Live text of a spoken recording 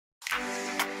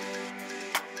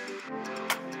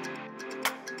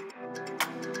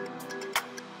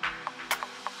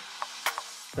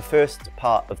The first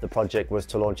part of the project was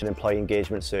to launch an employee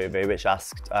engagement survey which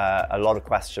asked a lot of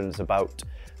questions about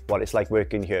what it's like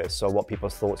working here, so what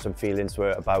people's thoughts and feelings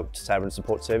were about Seren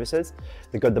Support Services,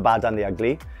 the good, the bad and the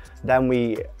ugly. Then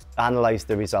we analysed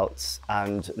the results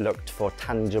and looked for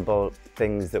tangible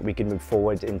things that we could move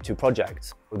forward into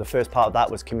projects. The first part of that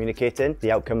was communicating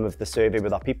the outcome of the survey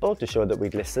with our people to show that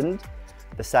we'd listened.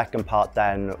 The second part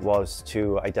then was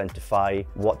to identify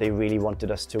what they really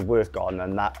wanted us to work on,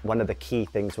 and that one of the key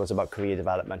things was about career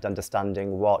development,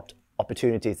 understanding what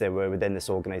opportunities there were within this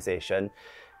organisation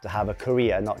to have a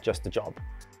career, not just a job.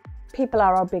 People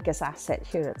are our biggest asset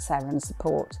here at Seren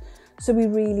Support, so we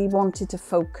really wanted to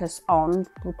focus on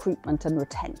recruitment and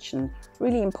retention,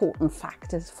 really important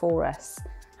factors for us.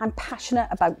 I'm passionate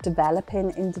about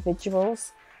developing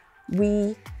individuals.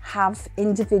 We have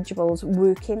individuals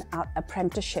working at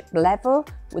apprenticeship level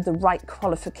with the right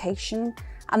qualification,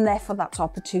 and therefore that's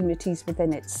opportunities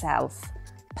within itself.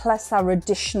 Plus our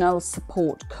additional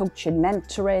support, coaching,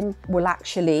 mentoring will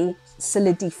actually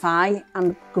solidify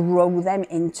and grow them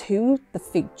into the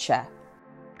future.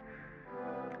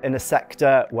 In a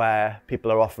sector where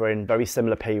people are offering very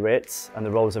similar pay rates and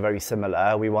the roles are very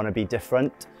similar, we want to be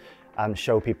different and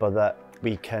show people that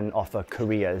we can offer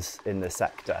careers in the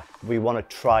sector. We want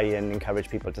to try and encourage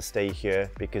people to stay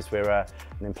here because we're an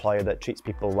employer that treats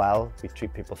people well, we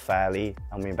treat people fairly,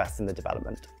 and we invest in the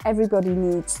development. Everybody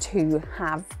needs to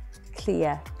have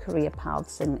clear career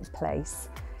paths in place.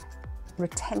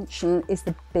 Retention is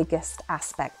the biggest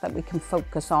aspect that we can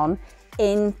focus on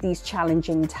in these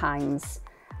challenging times.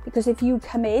 Because if you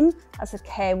come in as a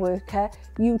care worker,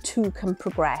 you too can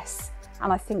progress.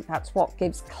 And I think that's what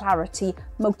gives clarity,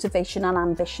 motivation and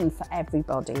ambition for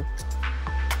everybody.